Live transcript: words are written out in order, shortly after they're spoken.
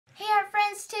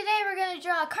going to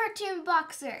draw a cartoon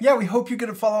boxer. Yeah, we hope you're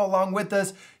going to follow along with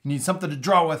us. You need something to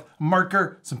draw with, a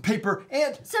marker, some paper,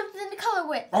 and something to color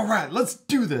with. All right, let's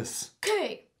do this.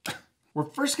 Okay. We're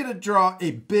first going to draw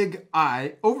a big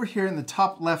eye over here in the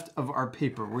top left of our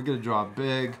paper. We're going to draw a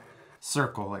big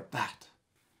circle like that.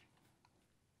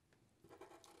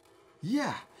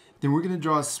 Yeah. Then we're going to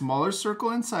draw a smaller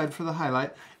circle inside for the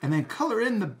highlight and then color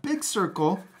in the big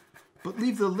circle, but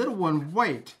leave the little one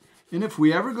white. And if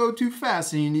we ever go too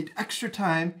fast and you need extra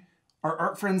time, our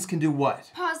art friends can do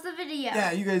what? Pause the video.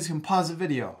 Yeah, you guys can pause the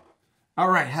video. All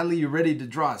right, Hadley, you ready to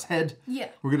draw his head? Yeah.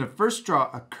 We're going to first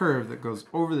draw a curve that goes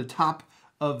over the top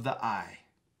of the eye.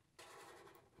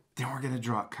 Then we're going to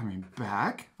draw it coming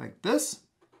back like this.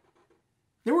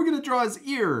 Then we're going to draw his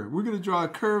ear. We're going to draw a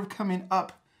curve coming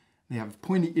up. They have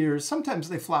pointy ears. Sometimes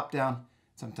they flop down.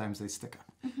 Sometimes they stick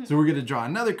up. So we're going to draw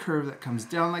another curve that comes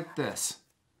down like this.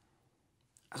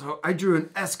 So I drew an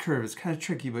S curve. It's kind of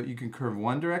tricky, but you can curve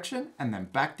one direction and then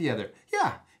back the other.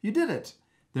 Yeah, you did it.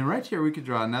 Then right here, we could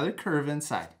draw another curve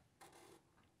inside.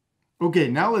 Okay,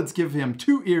 now let's give him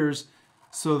two ears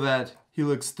so that he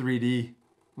looks 3D.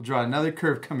 We'll draw another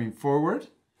curve coming forward,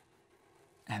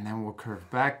 and then we'll curve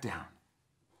back down.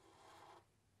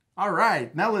 All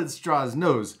right, now let's draw his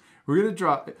nose.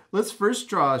 Let's first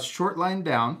draw a short line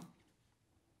down.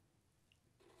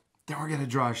 Then we're gonna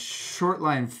draw a short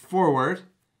line forward.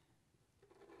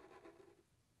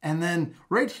 And then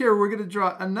right here, we're gonna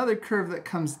draw another curve that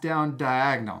comes down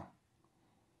diagonal.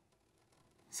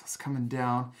 So it's coming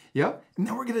down, yep. And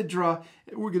then we're gonna draw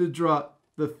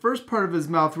the first part of his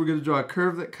mouth, we're gonna draw a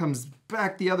curve that comes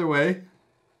back the other way.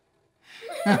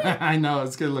 I know,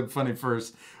 it's gonna look funny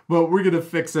first, but we're gonna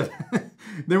fix it.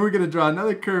 Then we're gonna draw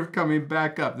another curve coming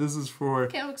back up. This is for...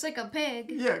 Kind of looks like a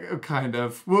pig. Yeah, kind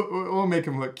of. We'll make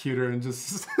him look cuter in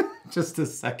just, just a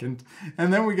second.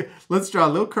 And then let's draw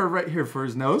a little curve right here for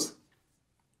his nose.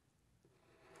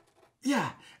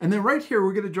 Yeah, and then right here,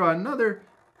 we're gonna draw another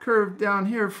curve down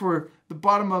here for the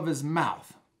bottom of his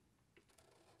mouth.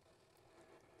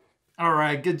 All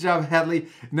right, good job, Hadley.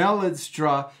 Now let's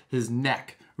draw his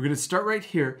neck. We're gonna start right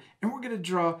here, and we're gonna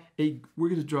draw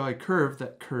a curve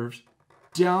that curves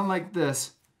down like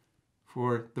this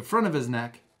for the front of his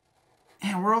neck.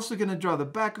 And we're also gonna draw the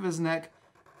back of his neck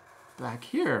back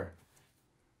here.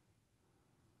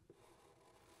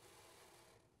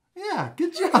 Yeah,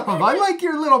 good job. I like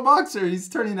your little boxer. He's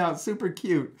turning out super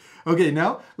cute. Okay,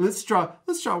 now let's draw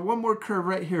one more curve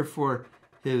right here for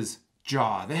his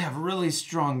jaw. They have really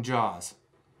strong jaws.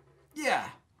 Yeah.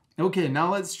 Okay,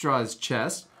 now let's draw his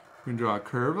chest. We're gonna draw a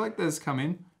curve like this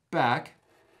coming back.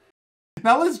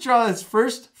 Now let's draw his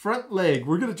first front leg.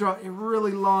 We're gonna draw a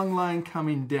really long line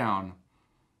coming down.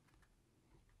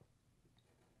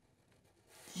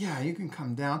 Yeah, you can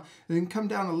come down and then come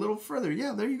down a little further.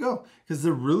 Yeah, there you go, because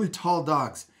they're really tall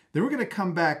dogs. Then we're gonna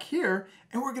come back here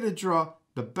and we're gonna draw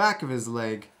the back of his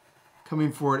leg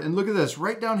coming forward. And look at this,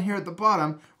 right down here at the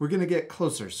bottom, we're gonna get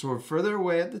closer. So we're further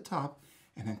away at the top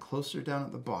and then closer down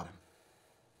at the bottom.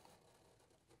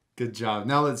 Good job.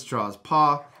 Now let's draw his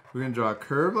paw. We're gonna draw a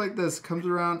curve like this, comes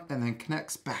around and then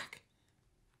connects back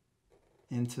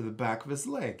into the back of his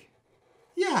leg.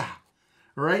 Yeah.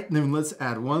 All right, and then let's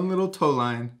add one little toe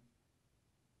line.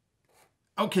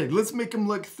 Okay, let's make him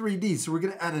look 3D. So we're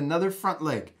gonna add another front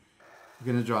leg.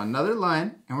 We're gonna draw another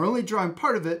line, and we're only drawing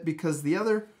part of it because the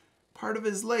other part of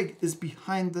his leg is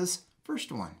behind this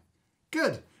first one.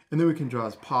 Good. And then we can draw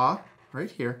his paw right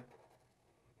here.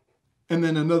 And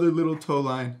then another little toe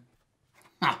line.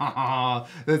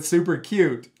 That's super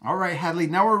cute. All right, Hadley,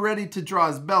 now we're ready to draw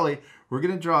his belly. We're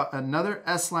gonna draw another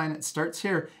S line. It starts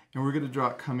here, and we're gonna draw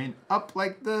it coming up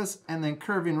like this and then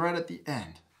curving right at the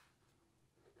end.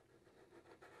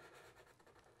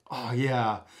 Oh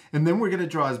yeah. And then we're gonna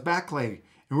draw his back leg,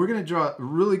 and we're gonna draw a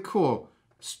really cool,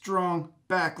 strong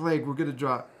back leg. We're gonna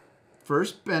draw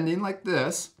first bending like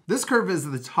this. This curve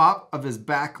is the top of his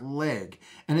back leg,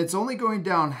 and it's only going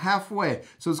down halfway.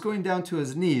 So it's going down to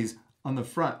his knees on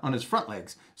his front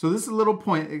legs. So this is a little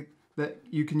point that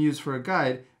you can use for a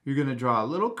guide. You're gonna draw a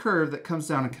little curve that comes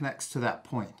down and connects to that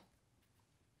point.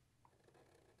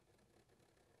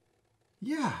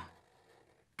 Yeah,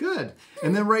 good.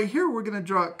 And then right here, we're gonna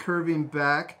draw it curving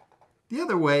back the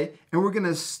other way, and we're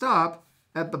gonna stop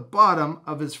at the bottom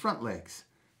of his front legs.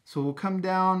 So we'll come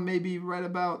down maybe right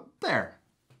about there.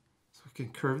 So we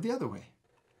can curve the other way.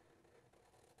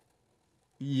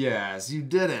 Yes, you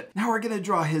did it. Now we're gonna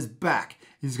draw his back.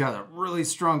 He's got a really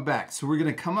strong back. So we're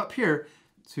gonna come up here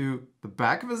to the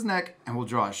back of his neck and we'll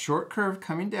draw a short curve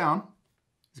coming down.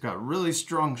 He's got really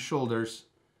strong shoulders.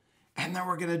 And then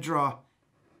we're gonna draw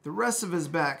the rest of his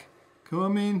back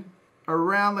coming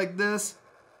around like this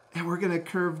And we're gonna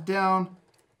curve down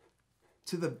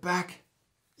to the back.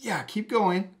 Yeah, keep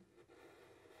going.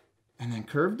 And then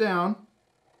curve down.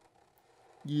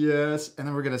 Yes, and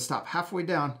then we're gonna stop halfway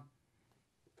down.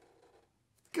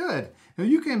 Good. Now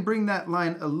you can bring that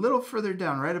line a little further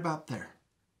down, right about there.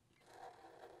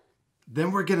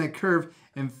 Then we're gonna curve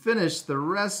and finish the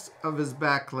rest of his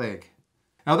back leg.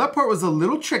 Now that part was a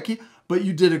little tricky, but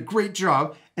you did a great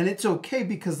job, and it's okay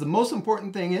because the most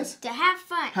important thing is To have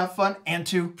fun. have fun and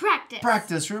to Practice.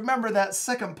 practice. Remember that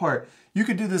second part. You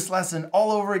could do this lesson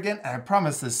all over again, and I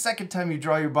promise the second time you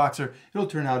draw your boxer, it'll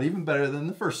turn out even better than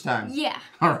the first time. Yeah.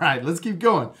 All right, let's keep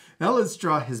going. Now let's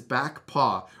draw his back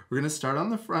paw. We're gonna start on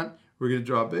the front. We're gonna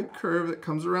draw a big curve that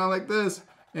comes around like this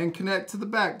and connect to the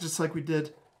back, just like we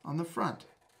did on the front.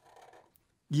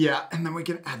 Yeah, and then we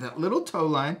can add that little toe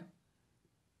line.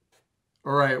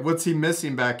 All right, what's he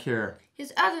missing back here?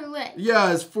 His other leg.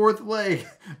 Yeah, his fourth leg.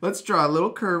 Let's draw a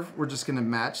little curve. We're just gonna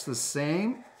match the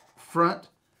same front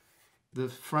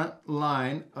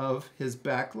line of his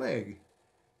back leg.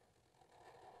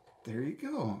 There you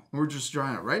go. We're just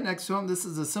drawing it right next to him. This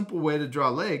is a simple way to draw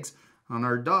legs on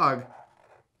our dog,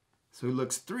 so he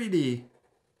looks 3D.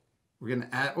 We're gonna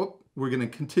add, we're gonna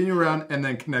continue around and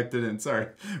then connect it in, sorry.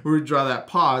 We're gonna draw that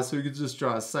paw, so we could just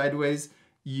draw a sideways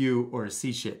U or a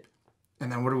C shape.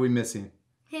 And then what are we missing?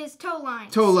 His toe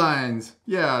lines. Toe lines.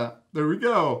 Yeah, there we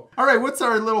go. All right, what's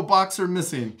our little boxer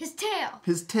missing? His tail.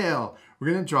 His tail.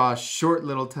 We're gonna draw a short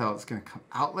little tail. It's gonna come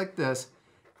out like this,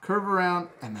 curve around,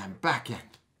 and then back in.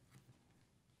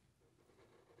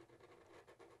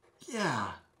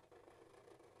 Yeah.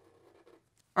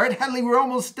 All right, Hadley, we're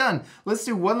almost done. Let's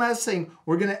do one last thing.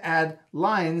 We're gonna add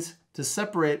lines to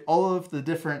separate all of the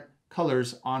different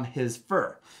colors on his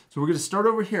fur. So we're gonna start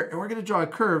over here, and we're gonna draw a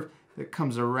curve that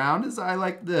comes around his eye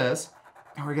like this,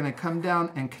 and we're gonna come down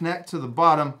and connect to the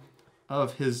bottom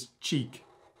of his cheek.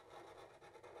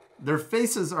 Their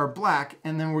faces are black,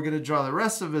 and then we're gonna draw the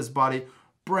rest of his body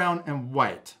brown and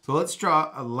white. So let's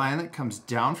draw a line that comes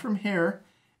down from here,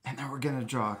 and then we're gonna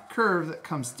draw a curve that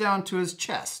comes down to his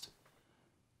chest.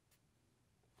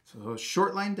 So a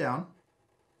short line down,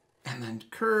 and then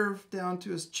curve down to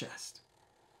his chest.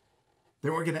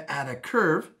 Then we're gonna add a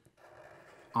curve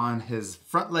on his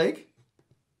front leg.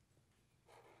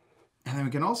 And then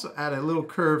we can also add a little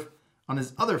curve on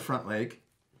his other front leg.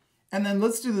 And then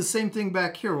let's do the same thing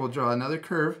back here. We'll draw another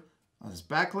curve on his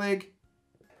back leg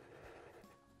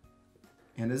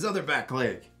and his other back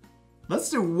leg. Let's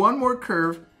do one more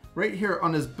curve right here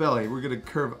on his belly. We're gonna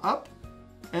curve up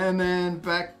and then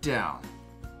back down.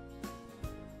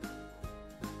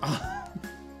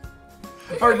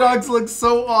 Our dogs look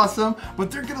so awesome,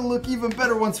 but they're gonna look even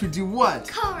better once we do what?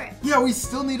 Color it. Yeah, we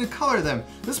still need to color them.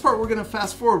 This part we're gonna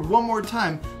fast forward one more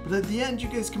time, but at the end you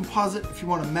guys can pause it if you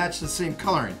wanna match the same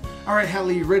coloring. All right,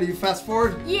 Hadley, you ready to fast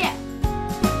forward? Yeah.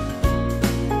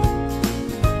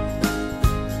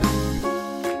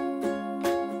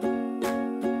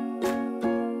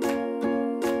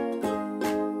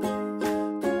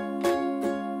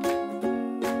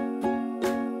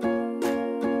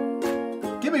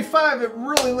 Give me 5, it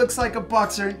really looks like a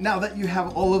boxer now that you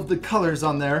have all of the colors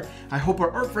on there. I hope our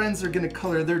art friends are gonna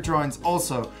color their drawings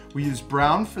also. We use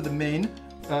brown for the main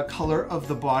color of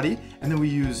the body, and then we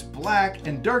use black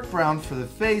and dark brown for the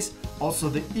face, also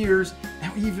the ears,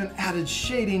 and we even added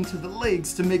shading to the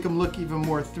legs to make them look even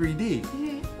more 3D.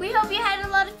 We hope you had a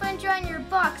lot of fun drawing your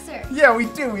boxer. Yeah, we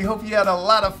do. We hope you had a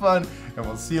lot of fun, and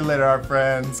we'll see you later, our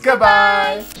friends.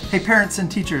 Goodbye. Hey, parents and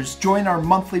teachers, join our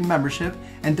monthly membership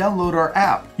and download our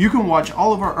app. You can watch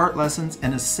all of our art lessons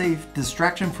in a safe,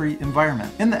 distraction-free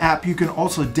environment. In the app, you can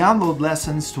also download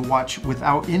lessons to watch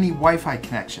without any Wi-Fi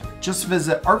connection. Just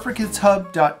visit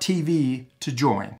artforkidshub.tv to join.